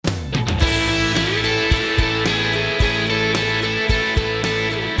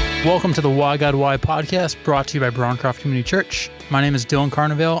Welcome to the Why God Why podcast, brought to you by Browncroft Community Church. My name is Dylan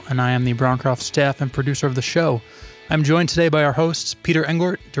Carnevale, and I am the Browncroft staff and producer of the show. I'm joined today by our hosts, Peter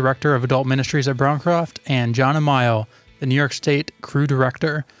Englert, Director of Adult Ministries at Browncroft, and John Amayo, the New York State Crew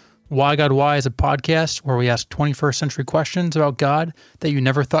Director. Why God Why is a podcast where we ask 21st century questions about God that you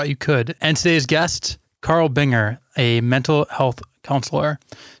never thought you could. And today's guest, Carl Binger, a mental health counselor.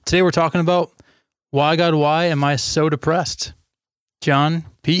 Today we're talking about why God Why am I so depressed? John,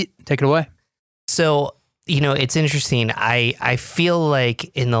 Pete, take it away. So, it's interesting. I feel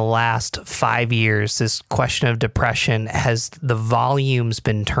like in the last 5 years, this question of depression the volume's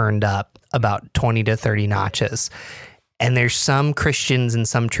been turned up about 20 to 30 notches. And there's some Christians in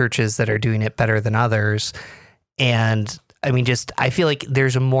some churches that are doing it better than others. And I feel like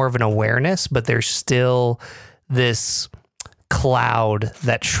there's more of an awareness, but there's still this cloud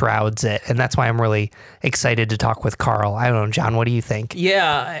that shrouds it. And that's why I'm really excited to talk with Carl. I don't know, John, what do you think?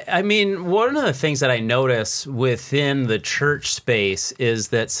 Yeah, one of the things that I notice within the church space is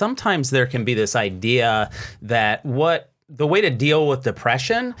that sometimes there can be this idea that the way to deal with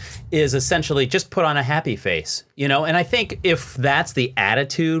depression is essentially just put on a happy face, And I think if that's the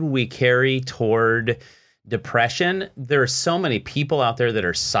attitude we carry toward depression, there are so many people out there that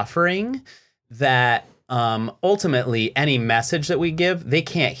are suffering that ultimately, any message that we give, they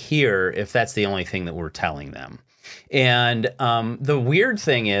can't hear if that's the only thing that we're telling them. And the weird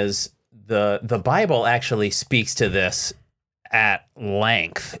thing is the Bible actually speaks to this at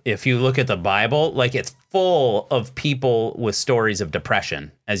length. If you look at the Bible, it's full of people with stories of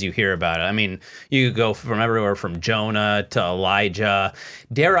depression as you hear about it. You go from everywhere from Jonah to Elijah,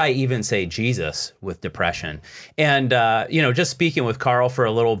 dare I even say Jesus with depression. And, just speaking with Carl for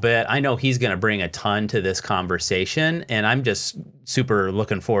a little bit, I know he's going to bring a ton to this conversation, and I'm just super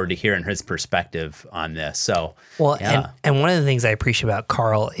looking forward to hearing his perspective on this. So, yeah. And one of the things I appreciate about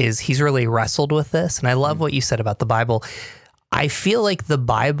Carl is he's really wrestled with this. And I love what you said about the Bible. I feel like the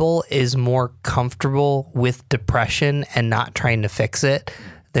Bible is more comfortable with depression and not trying to fix it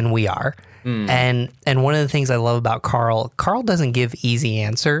than we are. And one of the things I love about Carl doesn't give easy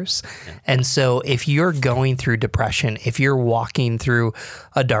answers. Yeah. And so if you're going through depression, if you're walking through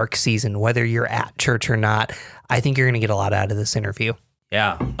a dark season, whether you're at church or not, I think you're going to get a lot out of this interview.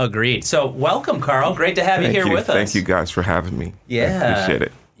 Yeah, agreed. So welcome, Carl. Great to have you here with us. Thank you guys for having me. Yeah. I appreciate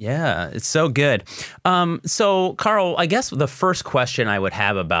it. Yeah, it's so good. So, Carl, I guess the first question I would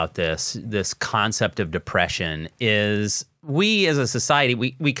have about this concept of depression is we as a society,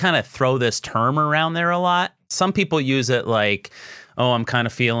 we kind of throw this term around there a lot. Some people use it like, oh, I'm kind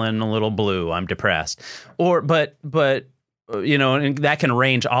of feeling a little blue, I'm depressed. But and that can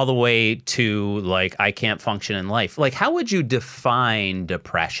range all the way to I can't function in life. How would you define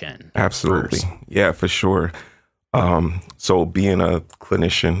depression? Absolutely. First? Yeah, for sure. So being a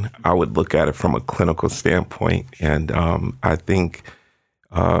clinician, I would look at it from a clinical standpoint. And I think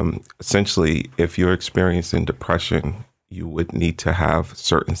essentially, if you're experiencing depression, you would need to have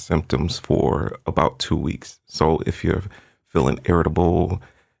certain symptoms for about 2 weeks. So if you're feeling irritable,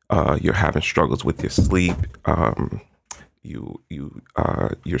 you're having struggles with your sleep,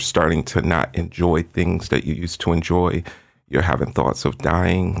 you're starting to not enjoy things that you used to enjoy, you're having thoughts of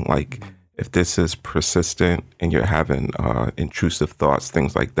dying, if this is persistent and you're having intrusive thoughts,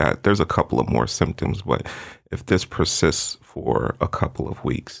 things like that, there's a couple of more symptoms. But if this persists for a couple of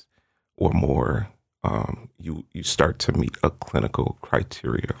weeks or more, you start to meet a clinical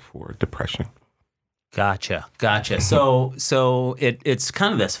criteria for depression. Gotcha. So it's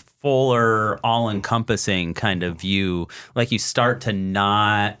kind of this fuller, all-encompassing kind of view. You start to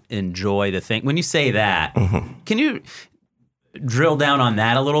not enjoy the thing. When you say that, can you drill down on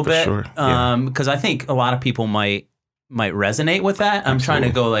that a little bit? Sure. Yeah. Because I think a lot of people might resonate with that. I'm trying to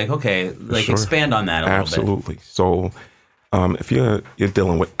go Sure. expand on that a little bit. Absolutely. So if you're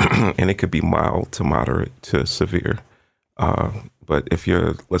dealing with, and it could be mild to moderate to severe, but if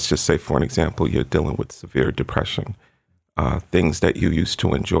let's just say for an example, you're dealing with severe depression, things that you used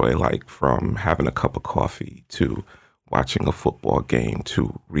to enjoy, from having a cup of coffee to watching a football game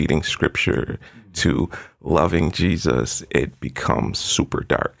to reading scripture to loving Jesus, it becomes super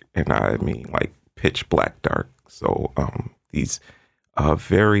dark. And I mean pitch black dark. So these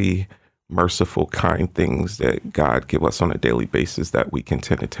very merciful, kind things that God give us on a daily basis that we can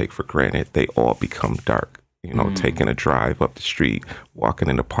tend to take for granted, they all become dark. Taking a drive up the street, walking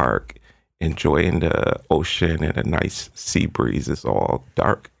in the park, enjoying the ocean and a nice sea breeze is all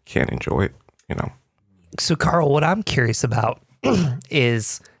dark. Can't enjoy it, So, Carl, what I'm curious about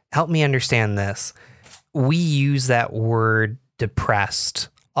is, help me understand this. We use that word depressed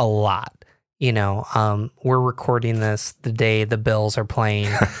a lot. we're recording this the day the Bills are playing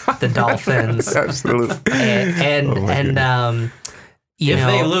the Dolphins. Absolutely. If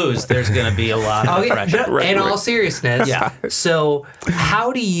they lose, there's going to be a lot of pressure. In all seriousness. Yeah. So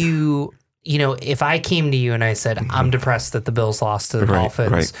how do you, if I came to you and I said, I'm depressed that the Bills lost to the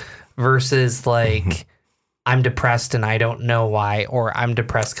Dolphins versus like, I'm depressed and I don't know why, or I'm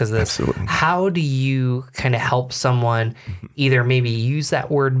depressed because of this. Absolutely. How do you kind of help someone either maybe use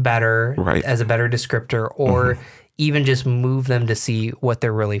that word better as a better descriptor, or even just move them to see what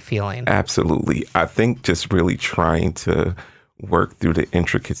they're really feeling? Absolutely. I think just really trying to work through the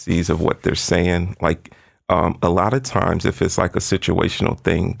intricacies of what they're saying. Like a lot of times, if it's like a situational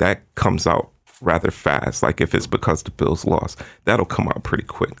thing, that comes out rather fast. Like if it's because the Bills lost, that'll come out pretty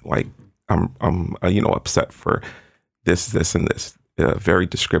quick. Like I'm upset for this, and this. Very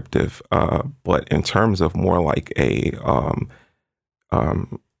descriptive. But in terms of more like a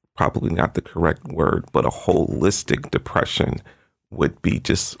probably not the correct word, but a holistic depression would be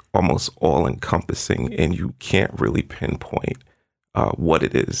just almost all encompassing, and you can't really pinpoint what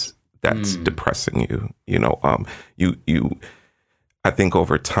it is that's depressing you. I think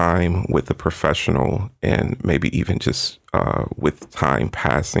over time with a professional, and maybe even just with time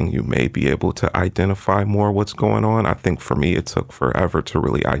passing, you may be able to identify more what's going on. I think for me, it took forever to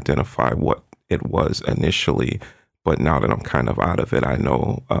really identify what it was initially. But now that I'm kind of out of it, I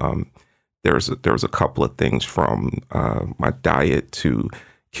know there was a couple of things from my diet to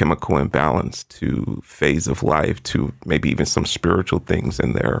chemical imbalance to phase of life to maybe even some spiritual things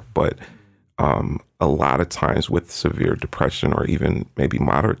in there. But a lot of times with severe depression or even maybe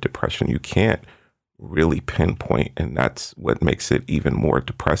moderate depression, you can't really pinpoint. And that's what makes it even more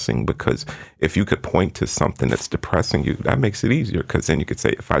depressing, because if you could point to something that's depressing you, that makes it easier, because then you could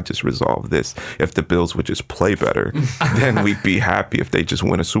say, if I just resolve this, if the Bills would just play better, then we'd be happy if they just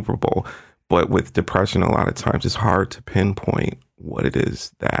win a Super Bowl. But with depression, a lot of times it's hard to pinpoint what it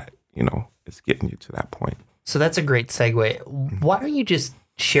is that, is getting you to that point. So that's a great segue. Why don't you just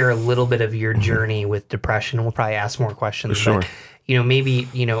share a little bit of your journey with depression? We'll probably ask more questions. For sure. But, maybe,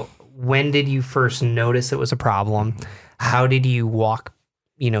 when did you first notice it was a problem? How did you walk,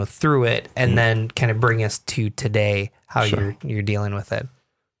 through it, and then kind of bring us to today, how you're dealing with it?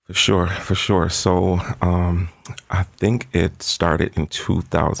 For sure. So I think it started in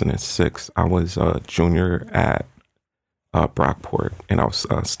 2006. I was a junior at Brockport, and I was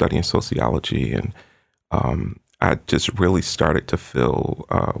studying sociology, and I just really started to feel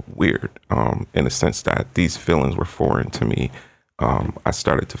weird in the sense that these feelings were foreign to me. I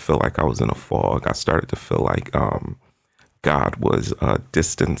started to feel like I was in a fog. I started to feel like God was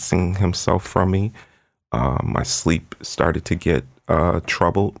distancing himself from me. My sleep started to get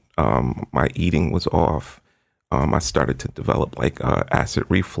troubled. My eating was off. I started to develop like acid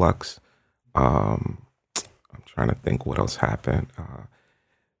reflux. I'm trying to think what else happened.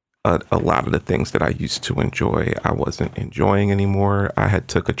 A lot of the things that I used to enjoy, I wasn't enjoying anymore. I had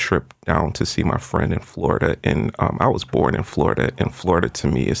took a trip down to see my friend in Florida, and I was born in Florida, and Florida to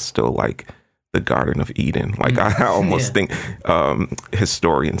me is still like the Garden of Eden. Like I almost think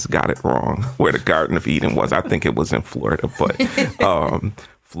historians got it wrong where the Garden of Eden was. I think it was in Florida, but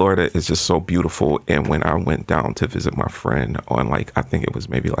Florida is just so beautiful. And when I went down to visit my friend on like, I think it was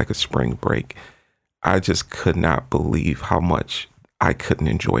maybe like a spring break, I just could not believe how much I couldn't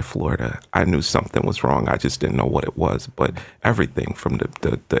enjoy Florida. I knew something was wrong. I just didn't know what it was. But everything from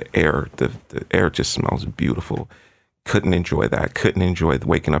the air, the air just smells beautiful. Couldn't enjoy that. Couldn't enjoy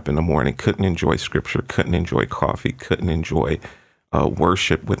waking up in the morning. Couldn't enjoy scripture. Couldn't enjoy coffee. Couldn't enjoy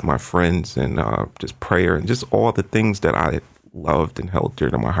worship with my friends and just prayer and just all the things that I loved and held dear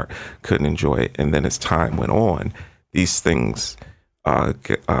to my heart. Couldn't enjoy it. And then as time went on, these things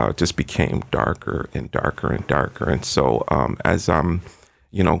just became darker and darker and darker. And so as I'm,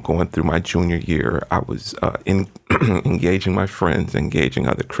 going through my junior year, I was engaging my friends, engaging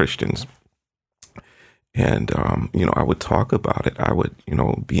other Christians. And, I would talk about it. I would,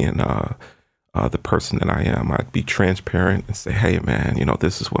 being the person that I am, I'd be transparent and say, hey, man,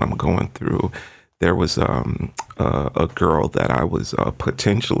 this is what I'm going through. There was a girl that I was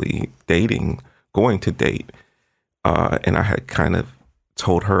potentially going to date. And I had kind of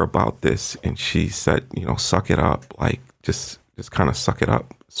told her about this, and she said, suck it up, like just kind of suck it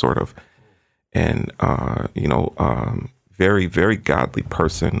up, sort of. And, very, very godly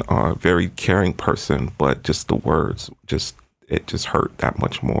person, very caring person, but just the words, it just hurt that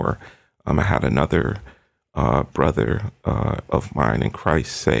much more. I had another brother of mine in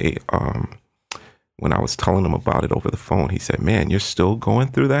Christ say, when I was telling him about it over the phone, he said, man, you're still going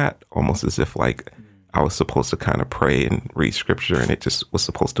through that? Almost as if like I was supposed to kind of pray and read scripture and it just was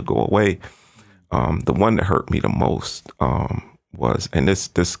supposed to go away. The one that hurt me the most was, and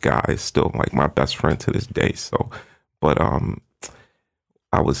this guy is still like my best friend to this day. So, but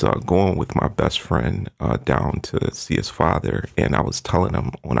I was going with my best friend down to see his father, and I was telling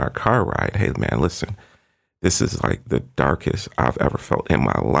him on our car ride, "Hey, man, listen, this is like the darkest I've ever felt in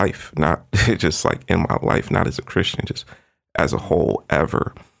my life. Not just like in my life, not as a Christian, just as a whole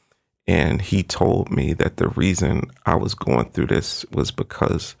ever." And he told me that the reason I was going through this was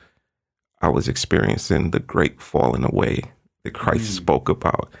because I was experiencing the great falling away that Christ spoke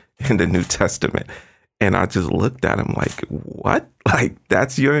about in the New Testament. And I just looked at him like, what? Like,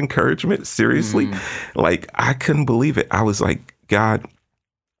 that's your encouragement? Seriously? Like, I couldn't believe it. I was like, God,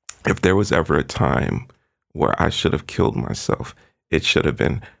 if there was ever a time where I should have killed myself, it should have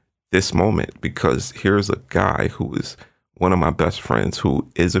been this moment, because here's a guy who is one of my best friends, who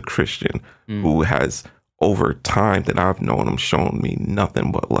is a Christian, who has, over time that I've known him, shown me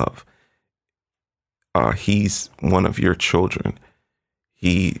nothing but love. He's one of your children.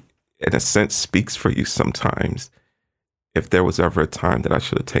 He, in a sense, speaks for you sometimes. If there was ever a time that I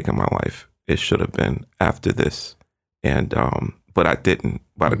should have taken my life, it should have been after this. And but I didn't.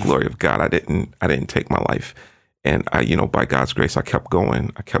 By the glory of God, I didn't take my life. And I, by God's grace, I kept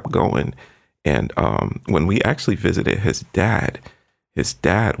going. And when we actually visited his dad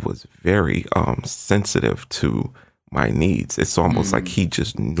was very sensitive to my needs. It's almost like he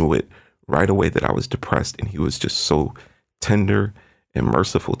just knew it right away that I was depressed, and he was just so tender and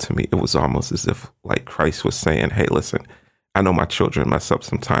merciful to me. It was almost as if like Christ was saying, "Hey, listen, I know my children mess up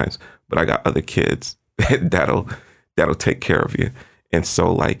sometimes, but I got other kids that'll take care of you." And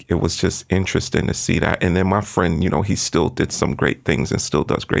so like, it was just interesting to see that. And then my friend, he still did some great things and still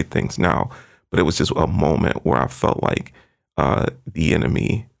does great things now. But it was just a moment where I felt like the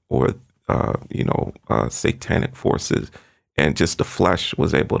enemy or, satanic forces and just the flesh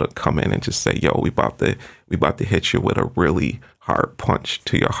was able to come in and just say, "Yo, we about to hit you with a really hard punch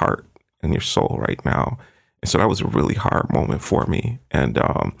to your heart and your soul right now." And so that was a really hard moment for me. And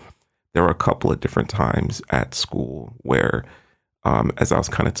there were a couple of different times at school where, as I was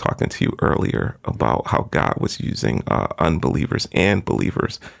kind of talking to you earlier about how God was using unbelievers and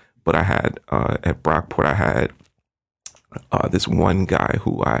believers, but I had at Brockport, I had this one guy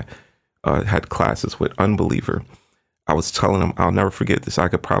who I had classes with, unbeliever. I was telling him, I'll never forget this. I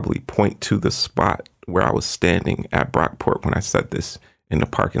could probably point to the spot where I was standing at Brockport when I said this in the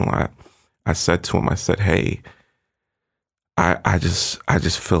parking lot. I said to him, I said, "Hey, I just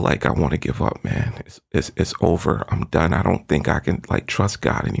feel like I want to give up, man. It's over. I'm done. I don't think I can like trust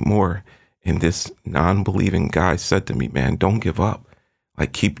God anymore." And this non-believing guy said to me, "Man, don't give up.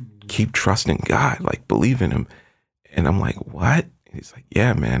 Like keep trusting God, like believe in him." And I'm like, "What?" And he's like,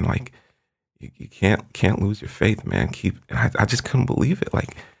 "Yeah, man, like you can't lose your faith, man. And I just couldn't believe it.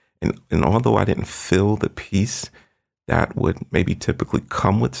 Like, and although I didn't feel the peace that would maybe typically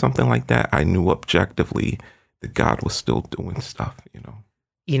come with something like that, I knew objectively that God was still doing stuff,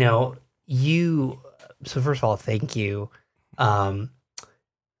 So first of all, thank you. But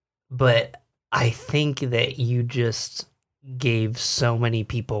I think that you just gave so many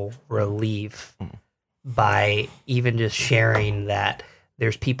people relief by even just sharing that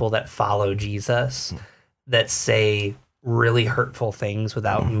there's people that follow Jesus that say really hurtful things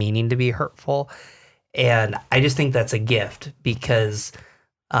without meaning to be hurtful. And I just think that's a gift, because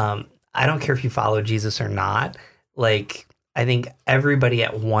I don't care if you follow Jesus or not. Like, I think everybody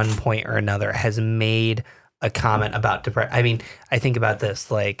at one point or another has made a comment about depression. I mean, I think about this,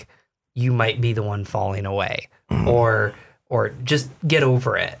 like, you might be the one falling away, or just get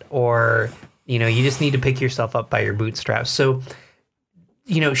over it, or, you just need to pick yourself up by your bootstraps. So,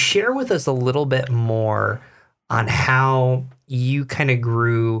 share with us a little bit more on how you kind of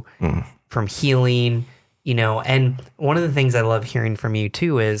grew from healing, and one of the things I love hearing from you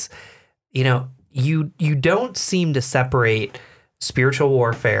too is, you don't seem to separate spiritual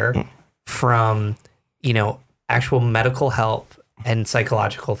warfare from, actual medical help and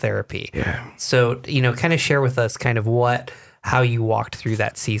psychological therapy. Yeah. So, kind of share with us kind of how you walked through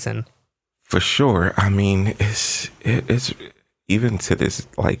that season. For sure. I mean, it's even to this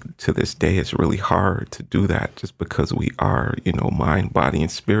day, it's really hard to do that just because we are, mind, body,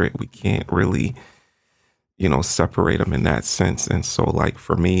 and spirit. We can't really, separate them in that sense. And so like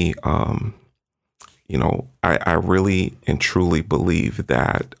for me, I really and truly believe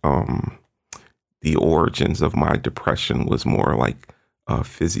that the origins of my depression was more like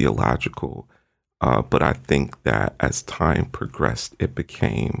physiological. But I think that as time progressed, it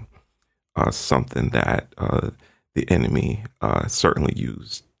became something that the enemy certainly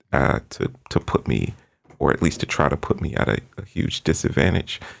used to put me, or at least to try to put me at a huge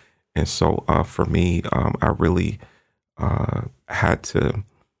disadvantage. And so for me, I really had to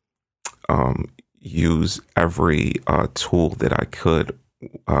use every tool that I could,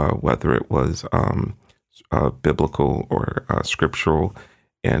 whether it was biblical or scriptural.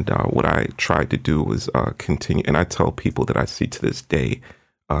 And what I tried to do was continue. And I tell people that I see to this day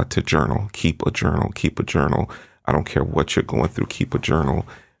to journal, keep a journal, keep a journal. I don't care what you're going through, keep a journal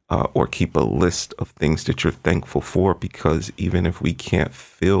or keep a list of things that you're thankful for, because even if we can't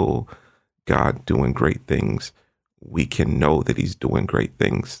feel God doing great things, we can know that he's doing great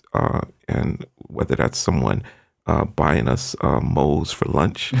things. And whether that's someone buying us Moe's for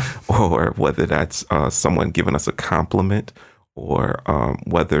lunch, or whether that's someone giving us a compliment, or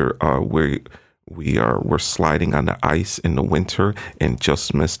whether we're sliding on the ice in the winter and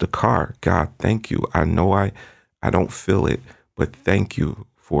just missed a car. God, thank you. I know I don't feel it, but thank you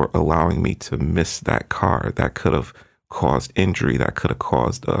for allowing me to miss that car that could have caused injury, that could have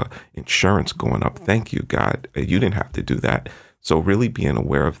caused insurance going up. Thank you, God. You didn't have to do that. So really being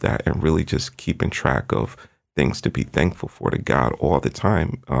aware of that and really just keeping track of things to be thankful for to God all the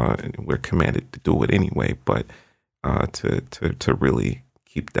time. And we're commanded to do it anyway, but to really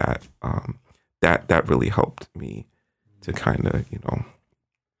keep that, that really helped me to kind of,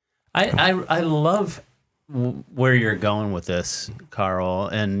 I love where you're going with this, Carl,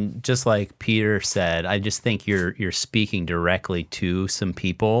 and just like Peter said, I just think you're speaking directly to some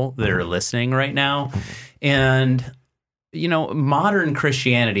people that are listening right now. And modern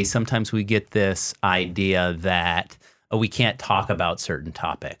Christianity, sometimes we get this idea that we can't talk about certain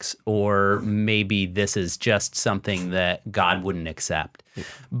topics, or maybe this is just something that God wouldn't accept.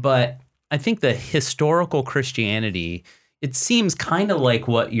 But I think the historical Christianity, it seems kind of like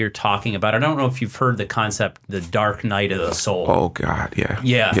what you're talking about. I don't know if you've heard the concept, the dark night of the soul. Oh God, yeah.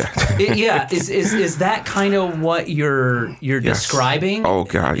 Yeah. Is that kind of what you're Yes. describing? Oh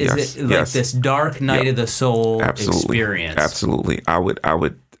God, is yes. it like this dark night of the soul experience? Absolutely. I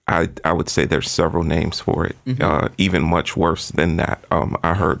would say there's several names for it, even much worse than that.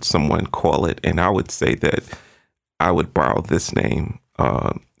 I heard someone call it, and I would say that I would borrow this name.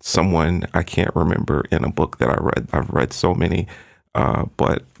 Someone, I can't remember, in a book that I read. I've read so many,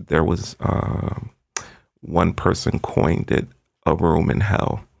 but there was one person coined it a room in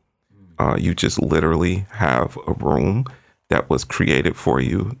hell. You just literally have a room that was created for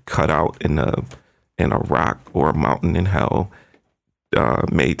you, cut out in a rock or a mountain in hell,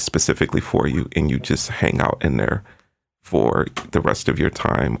 made specifically for you, and you just hang out in there for the rest of your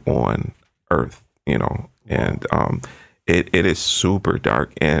time on earth, and it is super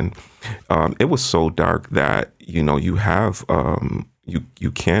dark. And it was so dark that, you have,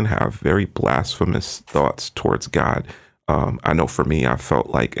 you can have very blasphemous thoughts towards God. I know for me, I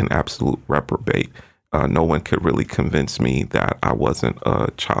felt like an absolute reprobate. No one could really convince me that I wasn't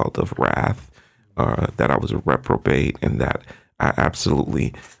a child of wrath, that I was a reprobate, and that I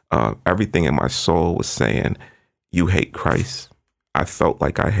absolutely, everything in my soul was saying, you hate Christ. I felt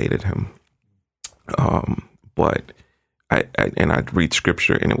like I hated him. But I'd read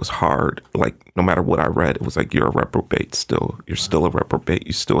scripture, and it was hard. Like, no matter what I read, it was like, you're a reprobate still. You're still a reprobate.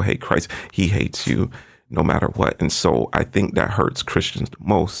 You still hate Christ. He hates you no matter what. And so I think that hurts Christians the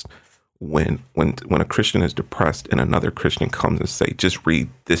most when a Christian is depressed and another Christian comes and say, just read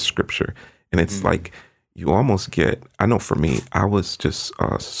this scripture. And it's like, you almost get, I know for me, I was just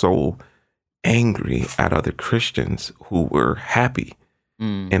so angry at other Christians who were happy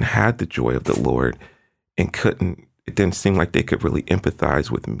and had the joy of the Lord, and it didn't seem like they could really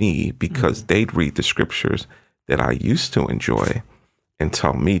empathize with me, because they'd read the scriptures that I used to enjoy and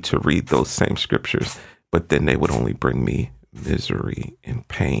tell me to read those same scriptures, but then they would only bring me misery and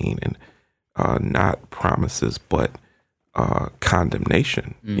pain, and not promises, but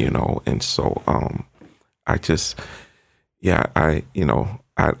condemnation, and so I just,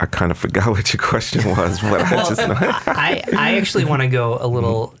 I kind of forgot what your question was, but I just know. I actually want to go a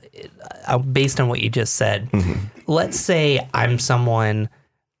little based on what you just said. Let's say I'm someone,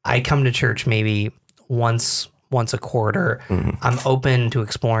 I come to church maybe once a quarter. I'm open to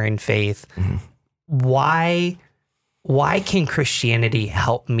exploring faith. Why can Christianity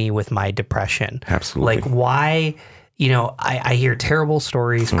help me with my depression? Absolutely. Like, why, I hear terrible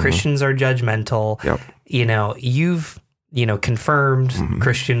stories. Christians are judgmental. Yep. You've confirmed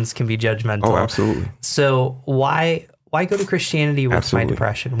Christians can be judgmental. Oh, absolutely. So why go to Christianity with my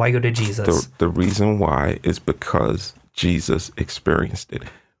depression? Why go to Jesus? The reason why is because Jesus experienced it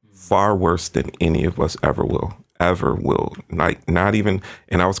far worse than any of us ever will. Like, not even,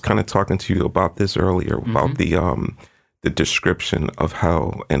 and I was kind of talking to you about this earlier, about the description of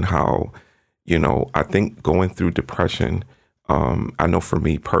hell, and how, I think going through depression, I know for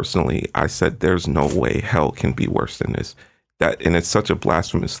me personally, I said, there's no way hell can be worse than this. And it's such a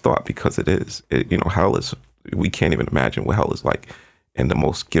blasphemous thought, because it is. Hell is, we can't even imagine what hell is like. And the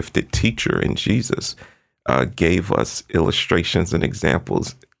most gifted teacher in Jesus gave us illustrations and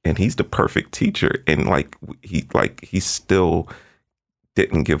examples, and he's the perfect teacher. And he still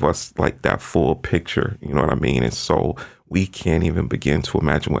didn't give us like that full picture. You know what I mean? And so we can't even begin to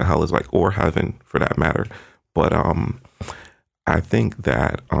imagine what hell is like, or heaven for that matter. But I think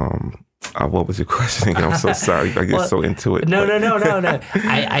that what was your question again? I'm so sorry. I get so into it. No.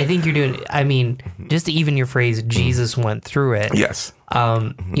 I think you're doing. I mean, just even your phrase, Jesus went through it. Yes.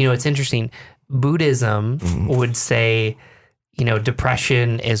 It's interesting. Buddhism would say,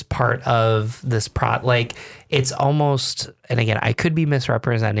 depression is part of this like it's almost, and again, I could be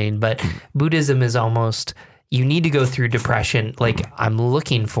misrepresenting, but Buddhism is almost, you need to go through depression. Like, I'm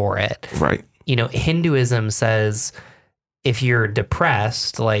looking for it. Right. Hinduism says if you're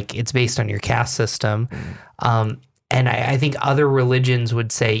depressed, like, it's based on your caste system. And I think other religions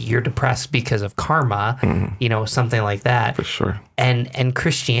would say you're depressed because of karma, something like that. For sure. And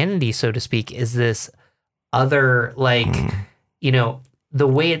Christianity, so to speak, is this other, like, the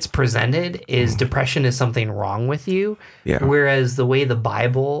way it's presented is depression is something wrong with you. Yeah. Whereas the way the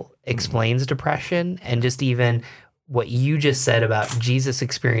Bible explains depression, and just even what you just said about Jesus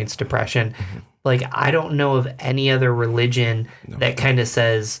experienced depression, like, I don't know of any other religion that kind of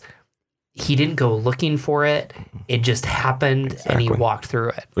says he didn't go looking for it. It just happened, and he walked through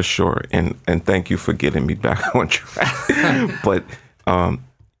it. For sure. And thank you for getting me back on track. But,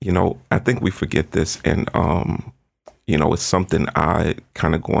 I think we forget this. And, it's something I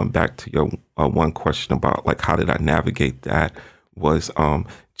kind of, going back to your one question about, like, how did I navigate that, was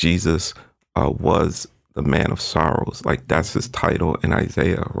Jesus was the man of sorrows. Like, that's his title in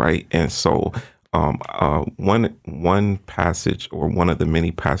Isaiah, right? And so one passage, or one of the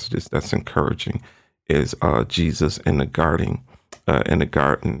many passages that's encouraging, is Jesus in the garden,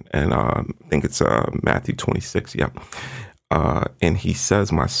 and I think it's Matthew 26. Yeah, and he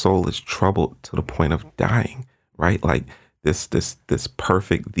says, "My soul is troubled to the point of dying." Right, like this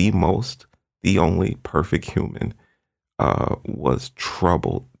perfect, the only perfect human, was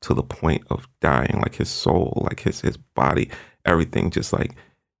troubled to the point of dying. Like, his soul, like his body, everything, just like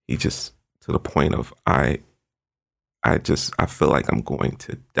he just to the point of I feel like I'm going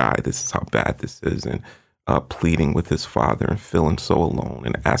to die. This is how bad this is, and pleading with his Father, and feeling so alone,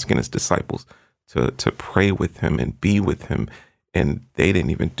 and asking his disciples to pray with him and be with him, and they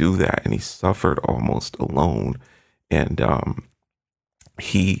didn't even do that, and he suffered almost alone, and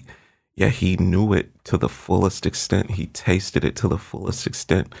he knew it to the fullest extent. He tasted it to the fullest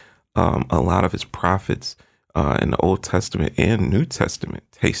extent. A lot of his prophets in the Old Testament and New Testament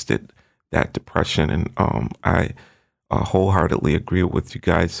tasted that depression, and I wholeheartedly agree with what you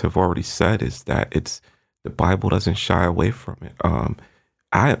guys have already said, is that the Bible doesn't shy away from it.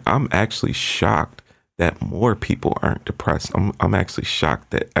 I'm actually shocked that more people aren't depressed. I'm actually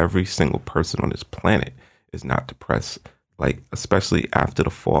shocked that every single person on this planet is not depressed. Like, especially after the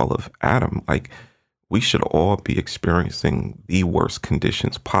fall of Adam, like, we should all be experiencing the worst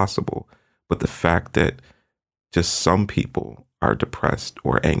conditions possible. But the fact that just some people are depressed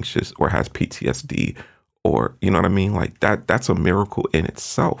or anxious or has PTSD, or, you know what I mean? Like, that's a miracle in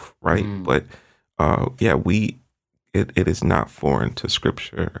itself, right? But it is not foreign to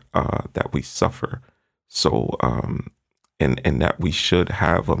Scripture that we suffer. So, and that we should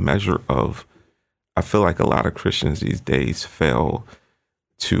have a measure of, I feel like a lot of Christians these days fail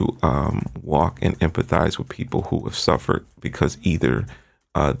to walk and empathize with people who have suffered, because either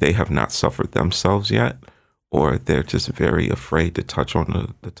they have not suffered themselves yet, or they're just very afraid to touch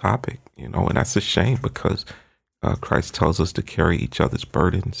on the topic, and that's a shame, because Christ tells us to carry each other's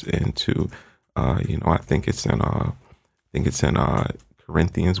burdens, and to, I think it's in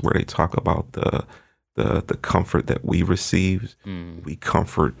Corinthians, where they talk about the comfort that we receive. We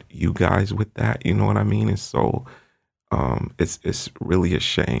comfort you guys with that, you know what I mean? And so it's really a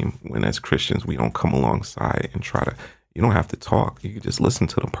shame when, as Christians, we don't come alongside and try to, you don't have to talk, you can just listen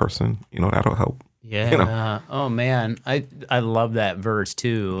to the person, that'll help. Yeah. Oh man, I love that verse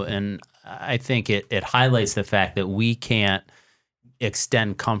too, and I think it highlights the fact that we can't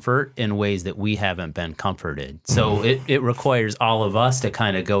extend comfort in ways that we haven't been comforted. So it requires all of us to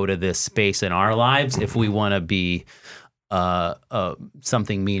kind of go to this space in our lives if we want to be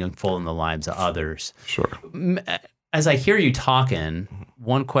something meaningful in the lives of others. Sure. As I hear you talking,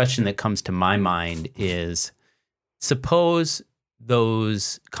 one question that comes to my mind is, suppose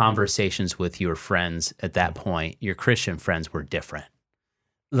those conversations with your friends at that point, your Christian friends, were different.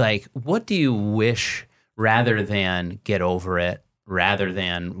 Like, what do you wish rather than get over it, rather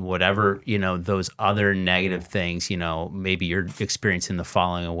than whatever, those other negative things, maybe you're experiencing the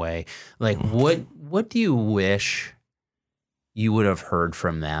falling away. Like, what do you wish you would have heard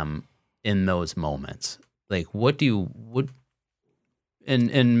from them in those moments? Like,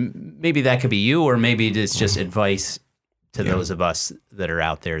 and maybe that could be you, or maybe it's just advice to those of us that are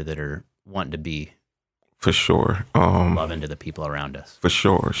out there that are wanting to be for sure loving to the people around us. For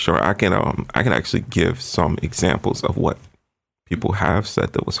sure. I can actually give some examples of what people have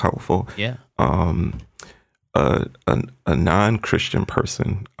said that was helpful. Yeah. A non-Christian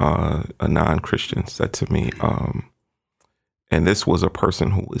person, a non-Christian said to me, and this was a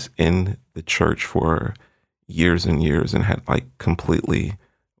person who was in the church for years and years and had like completely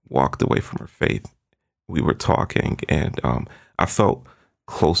walked away from her faith. We were talking, and I felt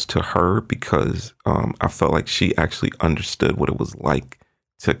close to her because I felt like she actually understood what it was like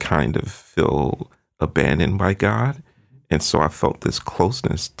to kind of feel abandoned by God. And so I felt this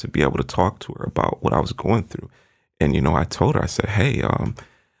closeness to be able to talk to her about what I was going through. And, I told her, I said, hey,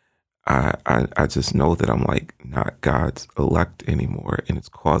 I just know that I'm like not God's elect anymore, and it's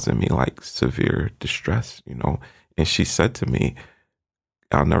causing me like severe distress, And she said to me,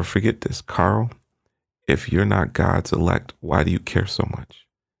 I'll never forget this, Carl, if you're not God's elect, why do you care so much?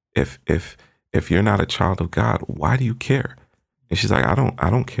 If you're not a child of God, why do you care? And she's like, I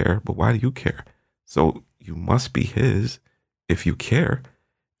don't care, but why do you care? So you must be his if you care.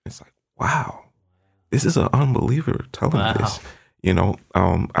 It's like, wow, this is an unbeliever telling me this.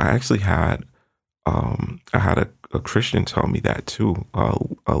 I actually had I had a Christian tell me that too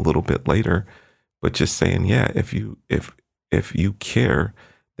a little bit later, but just saying, yeah, if you care,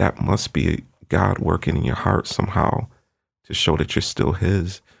 that must be God working in your heart somehow to show that you're still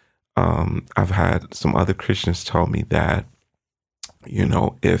his. I've had some other Christians tell me that,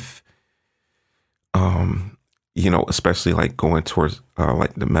 if, especially like going towards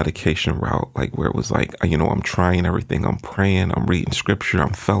like the medication route, like where it was like, I'm trying everything, I'm praying, I'm reading scripture,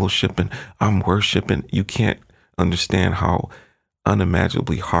 I'm fellowshipping, I'm worshiping. You can't understand how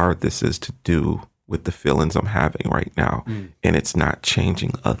unimaginably hard this is to do with the feelings I'm having right now. And it's not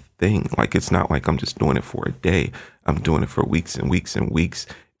changing a thing. Like, it's not like I'm just doing it for a day. I'm doing it for weeks and weeks and weeks,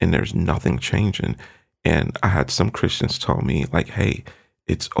 and there's nothing changing. And I had some Christians tell me like, hey,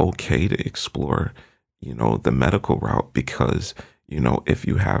 it's okay to explore, the medical route because, if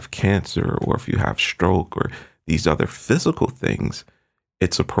you have cancer or if you have stroke or these other physical things,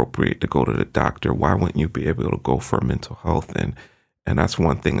 it's appropriate to go to the doctor. Why wouldn't you be able to go for mental health? And that's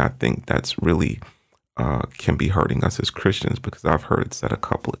one thing I think that's really can be hurting us as Christians, because I've heard it said a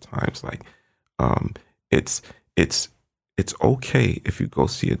couple of times, like it's okay if you go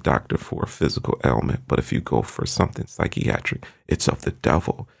see a doctor for a physical ailment, but if you go for something psychiatric, it's of the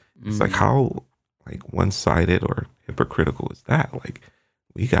devil. It's like, how like one-sided or hypocritical is that? Like,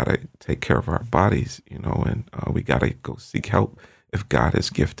 we gotta take care of our bodies, and we gotta go seek help if God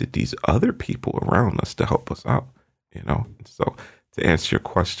has gifted these other people around us to help us out, And so to answer your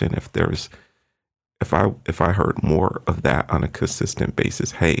question, if I heard more of that on a consistent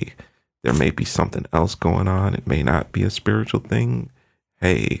basis, hey, there may be something else going on. It may not be a spiritual thing.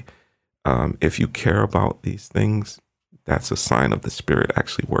 Hey, if you care about these things, that's a sign of the Spirit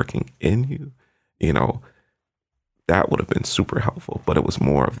actually working in you. That would have been super helpful. But it was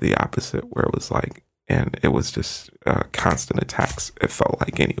more of the opposite, where it was like, and it was just constant attacks. It felt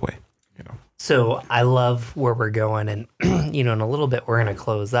like anyway. So I love where we're going, and in a little bit we're going to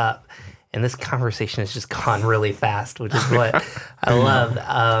close up. And this conversation has just gone really fast, which is what I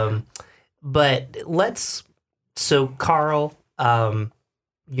love. But so Carl,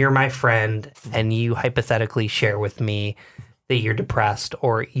 you're my friend, and you hypothetically share with me that you're depressed,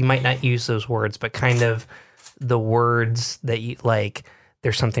 or you might not use those words, but kind of the words that you like,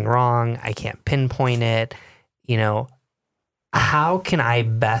 there's something wrong, I can't pinpoint it. How can I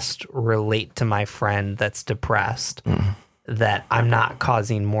best relate to my friend that's depressed? That I'm not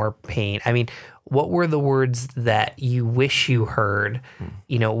causing more pain? I mean, what were the words that you wish you heard?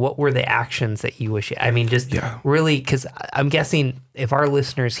 What were the actions that you wish? Really, because I'm guessing if our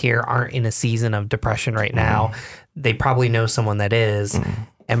listeners here aren't in a season of depression right now, they probably know someone that is.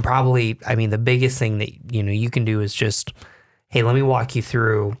 And probably, the biggest thing that, you can do is just, hey, let me walk you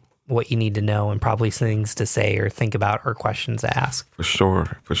through what you need to know, and probably things to say or think about or questions to ask. For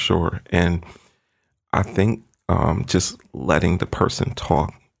sure. And I think just letting the person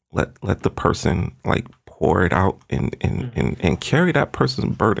talk, let the person like pour it out and carry that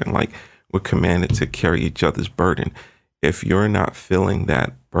person's burden. Like, we're commanded to carry each other's burden. If you're not feeling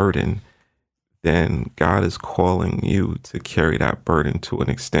that burden, then God is calling you to carry that burden to an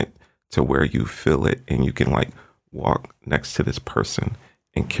extent to where you feel it and you can like walk next to this person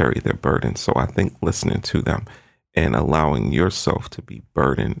and carry their burden. So I think listening to them and allowing yourself to be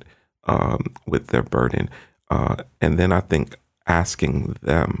burdened with their burden. And then I think asking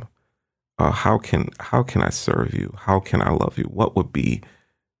them, how can I serve you? How can I love you? What would be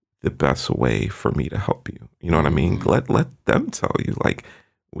the best way for me to help you? You know what I mean? Let them tell you. Like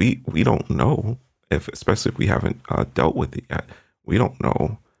we don't know, especially if we haven't dealt with it yet. We don't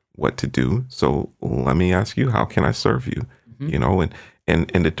know what to do. So let me ask you, how can I serve you? You know, and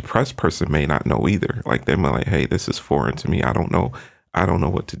the depressed person may not know either. Like they might like, hey, this is foreign to me. I don't know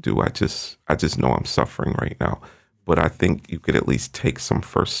what to do. I just know I'm suffering right now. But I think you could at least take some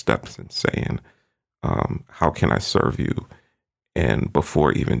first steps in saying, how can I serve you? And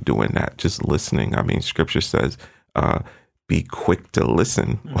before even doing that, just listening. I mean, scripture says, be quick to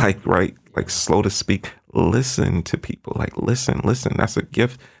listen, like slow to speak. Listen to people, like listen. That's a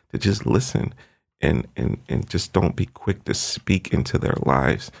gift to just listen and just don't be quick to speak into their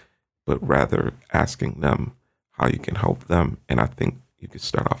lives, but rather asking them how you can help them. And I think you could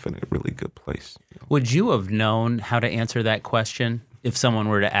start off in a really good place. You know? Would you have known how to answer that question if someone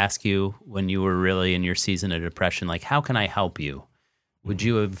were to ask you when you were really in your season of depression, like, how can I help you? Would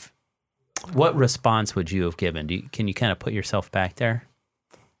you have, what response would you have given? Can you kind of put yourself back there?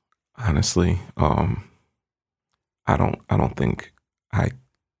 Honestly, I don't think I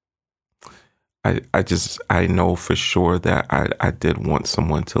know for sure that I did want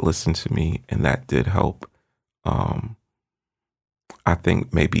someone to listen to me, and that did help. I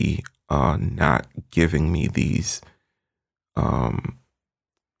think maybe not giving me these,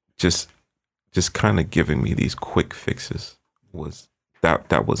 just kind of giving me these quick fixes was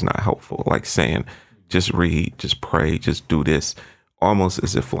that was not helpful. Like saying, just read, just pray, just do this, almost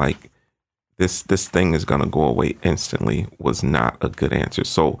as if like this thing is gonna go away instantly was not a good answer.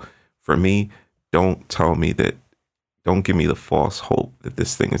 So for me, don't give me the false hope that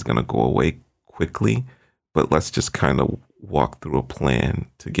this thing is gonna go away quickly, but let's just kind of walk through a plan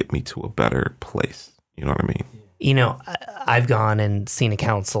to get me to a better place. You know what I mean? You know, I've gone and seen a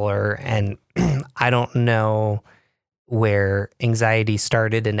counselor, and I don't know where anxiety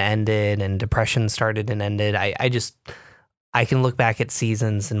started and ended and depression started and ended. I can look back at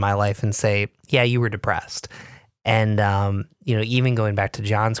seasons in my life and say, yeah, you were depressed. And, you know, even going back to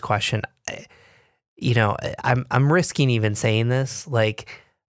John's question, you know, I'm risking even saying this. Like,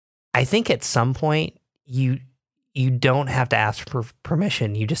 I think at some point you don't have to ask for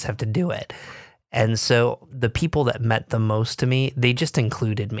permission. You just have to do it. And so the people that meant the most to me, they just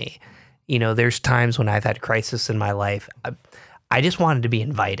included me. You know, there's times when I've had crisis in my life. I just wanted to be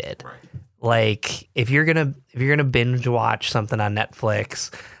invited. Right. Like if you're gonna binge watch something on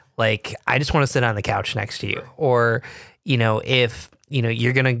Netflix, like I just want to sit on the couch next to you. Or, you know, if you know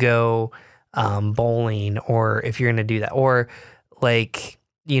you're gonna go bowling, or if you're gonna do that, or like,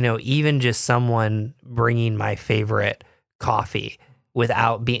 you know, even just someone bringing my favorite coffee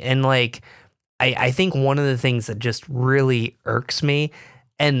without being, and like, I think one of the things that just really irks me,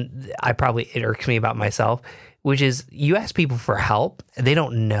 and it irks me about myself, which is you ask people for help, they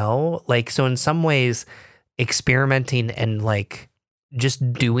don't know. Like, so in some ways, experimenting and like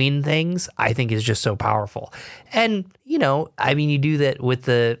just doing things, I think is just so powerful. And, you know, I mean, you do that with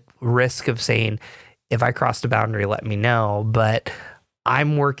the risk of saying, if I crossed a boundary, let me know. But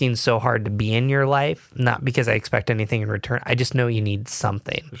I'm working so hard to be in your life, not because I expect anything in return. I just know you need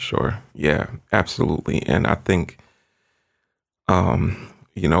something. Sure. Yeah, absolutely. And I think,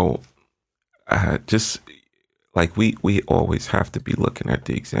 you know, just like we always have to be looking at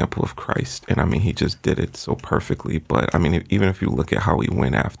the example of Christ. And I mean, he just did it so perfectly. But I mean, even if you look at how he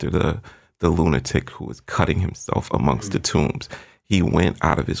went after the lunatic who was cutting himself amongst the tombs, he went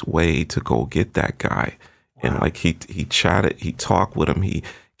out of his way to go get that guy. And like he chatted, he talked with him, he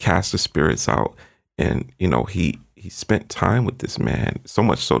cast the spirits out, and you know he spent time with this man, so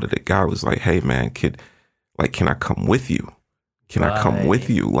much so that the guy was like, "Hey man, can I come with you? Can I come with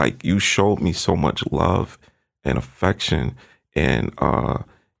you? Like you showed me so much love and affection and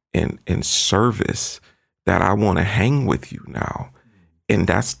service that I want to hang with you now." And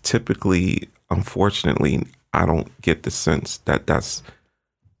that's typically, unfortunately, I don't get the sense that that's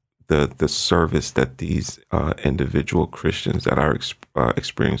the service that these individual Christians that are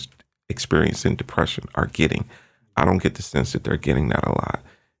experiencing depression are getting. I don't get the sense that they're getting that a lot.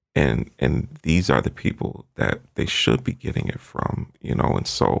 And these are the people that they should be getting it from, you know. And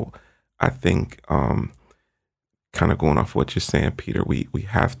so I think kind of going off what you're saying, Peter, we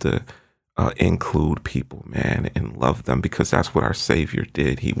have to include people, man, and love them, because that's what our Savior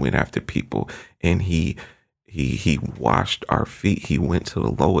did. He went after people, and he He washed our feet. He went to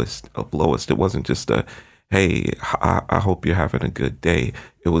the lowest of lowest. It wasn't just a, hey, I hope you're having a good day.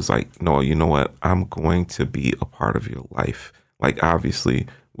 It was like, no, you know what? I'm going to be a part of your life. Like, obviously,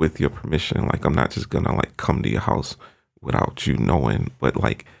 with your permission, like, I'm not just going to, like, come to your house without you knowing. But,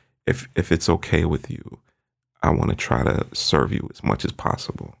 like, if it's okay with you, I want to try to serve you as much as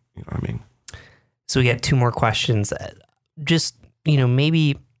possible. You know what I mean? So we got 2 more questions. Just,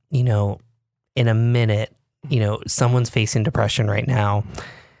 maybe, in a minute, someone's facing depression right now.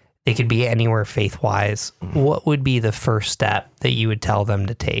 They could be anywhere faith-wise. What would be the first step that you would tell them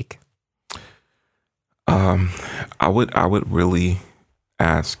to take? I would really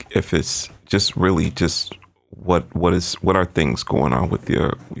ask if it's just really just what are things going on with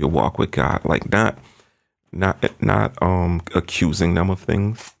your walk with God? Like, not accusing them of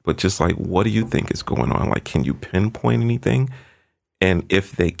things, but just like, what do you think is going on? Like, can you pinpoint anything? And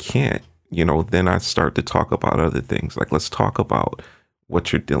if they can't, then I start to talk about other things. Like, let's talk about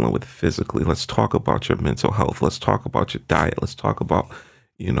what you're dealing with physically. Let's talk about your mental health. Let's talk about your diet. Let's talk about,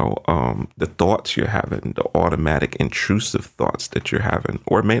 the thoughts you're having, the automatic intrusive thoughts that you're having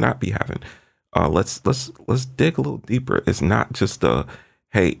or may not be having. Let's dig a little deeper. It's not just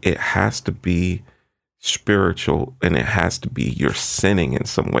hey, it has to be spiritual and it has to be you're sinning in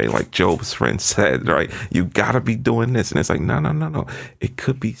some way, like Job's friend said, right? You got to be doing this. And it's like, no. It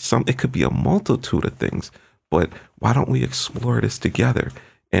could be a multitude of things, but why don't we explore this together?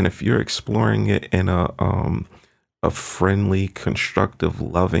 And if you're exploring it in a friendly, constructive,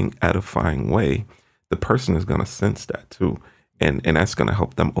 loving, edifying way, the person is going to sense that too. And that's going to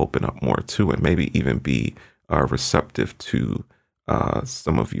help them open up more too, and maybe even be receptive to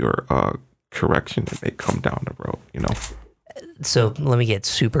some of your correction that may come down the road, So let me get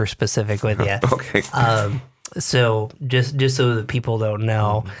super specific with you. Okay. So just so that people don't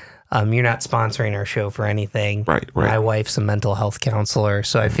know, you're not sponsoring our show for anything. Right. My wife's a mental health counselor,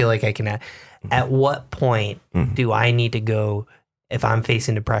 so I feel like I can. At what point do I need to go? If I'm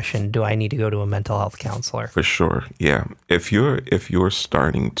facing depression, do I need to go to a mental health counselor? For sure. Yeah. If you're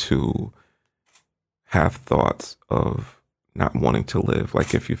starting to have thoughts of not wanting to live,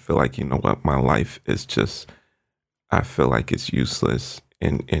 like if you feel like, you know what, my life is just, I feel like it's useless,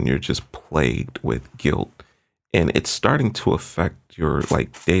 and you're just plagued with guilt, and it's starting to affect your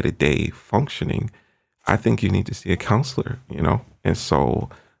like day-to-day functioning, I think you need to see a counselor, And so,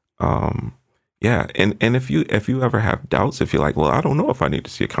 yeah. And if you ever have doubts, if you're like, well, I don't know if I need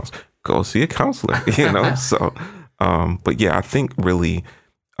to see a counselor, go see a counselor, So, but yeah, I think really,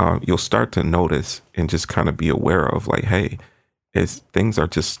 you'll start to notice and just kind of be aware of like, hey, things are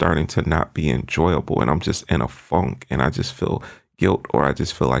just starting to not be enjoyable, and I'm just in a funk, and I just feel guilt, or I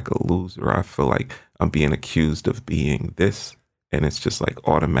just feel like a loser. I feel like I'm being accused of being this, and it's just like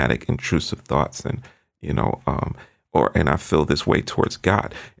automatic intrusive thoughts, and and I feel this way towards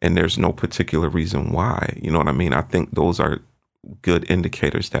God, and there's no particular reason why. You know what I mean? I think those are good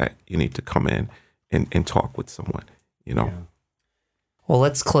indicators that you need to come in and talk with someone. Yeah. Well,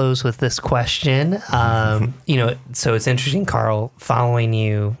 let's close with this question. So it's interesting, Carl, following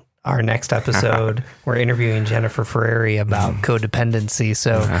you, our next episode, we're interviewing Jennifer Ferrari about codependency.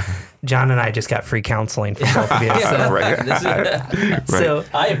 So John and I just got free counseling from both of you. So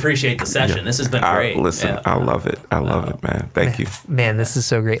I appreciate the session. This has been great. I love it. I love it, man. Thank you. Man, this is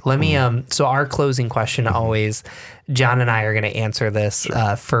so great. Let me, so our closing question always, John and I are going to answer this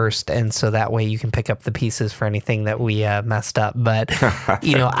first. And so that way you can pick up the pieces for anything that we messed up. But,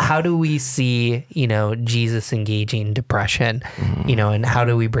 how do we see, Jesus engaging depression, and how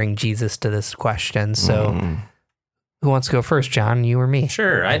do we bring Jesus to this question? So who wants to go first, John, you or me?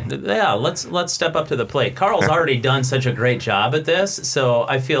 Sure. Let's step up to the plate. Carl's already done such a great job at this. So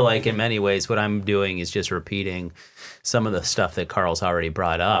I feel like in many ways what I'm doing is just repeating some of the stuff that Carl's already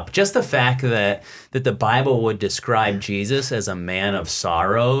brought up. Just the fact that the Bible would describe Jesus as a man of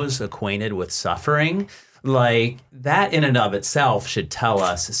sorrows, acquainted with suffering, like that in and of itself should tell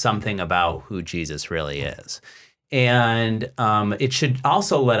us something about who Jesus really is. And it should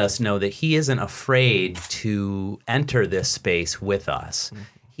also let us know that he isn't afraid to enter this space with us. Mm-hmm.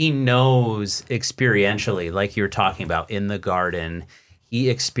 He knows experientially, like you're talking about in the garden,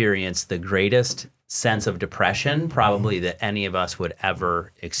 he experienced the greatest sense of depression probably that any of us would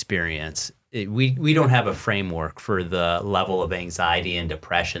ever experience. We don't have a framework for the level of anxiety and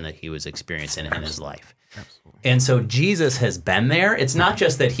depression that he was experiencing in his life. Absolutely. And so Jesus has been there. It's not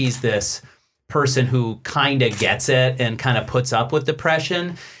just that he's this person who kind of gets it and kind of puts up with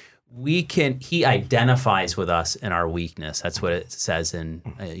depression. he identifies with us in our weakness. That's what it says in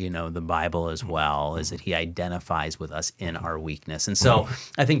the Bible as well, is that he identifies with us in our weakness. And so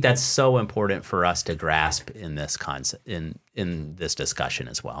I think that's so important for us to grasp in this concept, in this discussion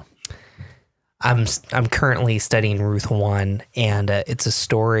as well. I'm currently studying Ruth 1, and it's a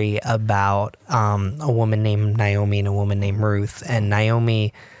story about a woman named Naomi and a woman named Ruth. And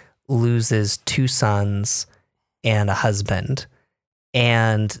Naomi loses 2 sons and a husband.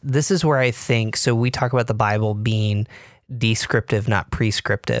 And this is where I think, so we talk about the Bible being descriptive, not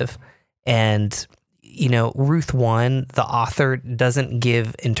prescriptive. And, Ruth 1, the author doesn't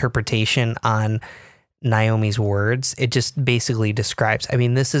give interpretation on Naomi's words. It just basically describes,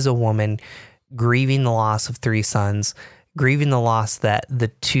 this is a woman grieving the loss of 3 sons, grieving the loss that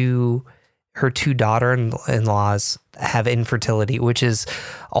her 2 daughter-in-laws have infertility, which is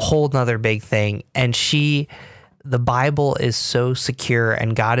a whole nother big thing. And the Bible is so secure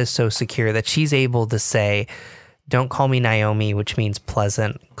and God is so secure that she's able to say, don't call me Naomi, which means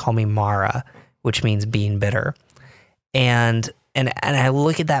pleasant, call me Mara, which means being bitter. And I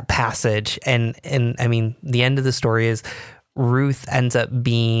look at that passage and the end of the story is Ruth ends up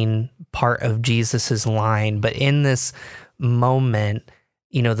being part of Jesus's line. But in this moment,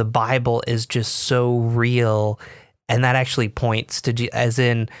 the Bible is just so real. And that actually points to, as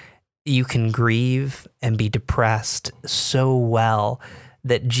in, you can grieve and be depressed so well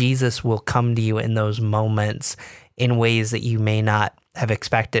that Jesus will come to you in those moments in ways that you may not have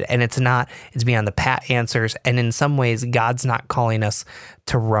expected. And it's beyond the pat answers. And in some ways, God's not calling us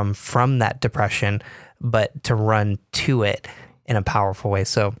to run from that depression, but to run to it in a powerful way.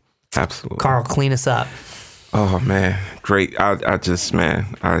 So, absolutely, Carl, clean us up. Oh man, great! I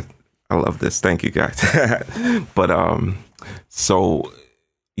love this. Thank you, guys. But so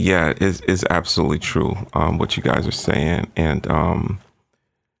yeah, it's absolutely true what you guys are saying, and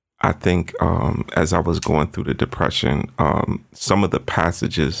I think as I was going through the depression, some of the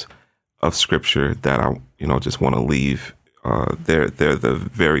passages of Scripture that I just want to leave. They're the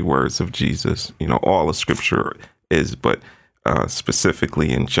very words of Jesus. All of Scripture is, but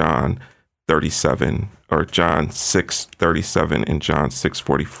specifically in John 37 or John 6:37 and John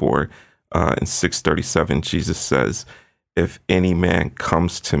 6:44 and 6:37, Jesus says, "If any man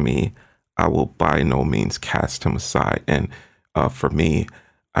comes to me, I will by no means cast him aside." And for me,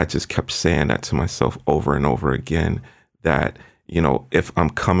 I just kept saying that to myself over and over again, that, if I'm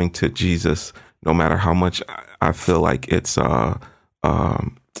coming to Jesus, no matter how much I feel like it's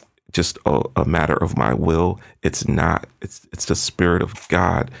just a matter of my will, it's not. It's the Spirit of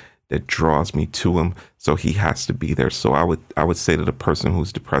God that draws me to him. So he has to be there. So I would say to the person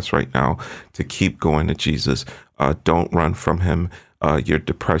who's depressed right now to keep going to Jesus. Don't run from him. Your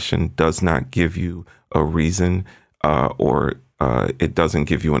depression does not give you a reason or it doesn't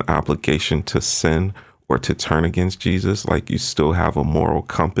give you an obligation to sin or to turn against Jesus. Like, you still have a moral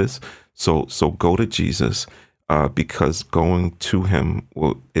compass. So go to Jesus because going to him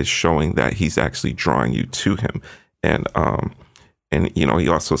is showing that he's actually drawing you to him. And he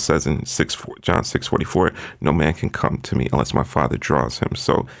also says in John 6:44, no man can come to me unless my Father draws him.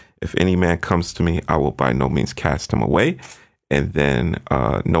 So if any man comes to me, I will by no means cast him away. And then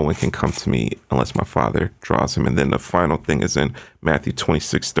no one can come to me unless my Father draws him. And then the final thing is in Matthew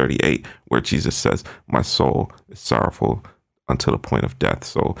 26:38, where Jesus says, my soul is sorrowful until the point of death.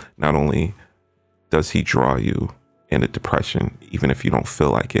 So not only does he draw you in a depression, even if you don't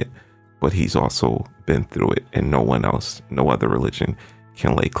feel like it, but he's also been through it, and no one else, no other religion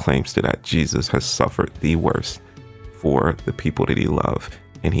can lay claims to that. Jesus has suffered the worst for the people that he loves,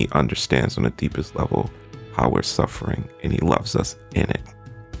 and he understands on the deepest level how we're suffering, and he loves us in it.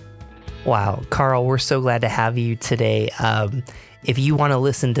 Wow, Carl, we're so glad to have you today. If you want to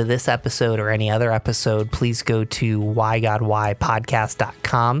listen to this episode or any other episode, please go to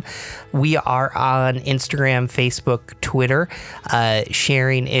whygodwhypodcast.com. We are on Instagram, Facebook, Twitter.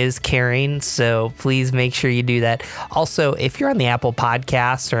 Sharing is caring, so please make sure you do that. Also, if you're on the Apple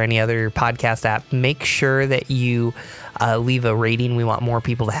Podcasts or any other podcast app, make sure that you leave a rating. We want more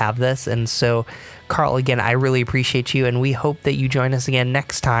people to have this. And so, Carl, again, I really appreciate you, and we hope that you join us again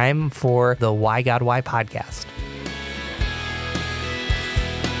next time for the Why God Why podcast.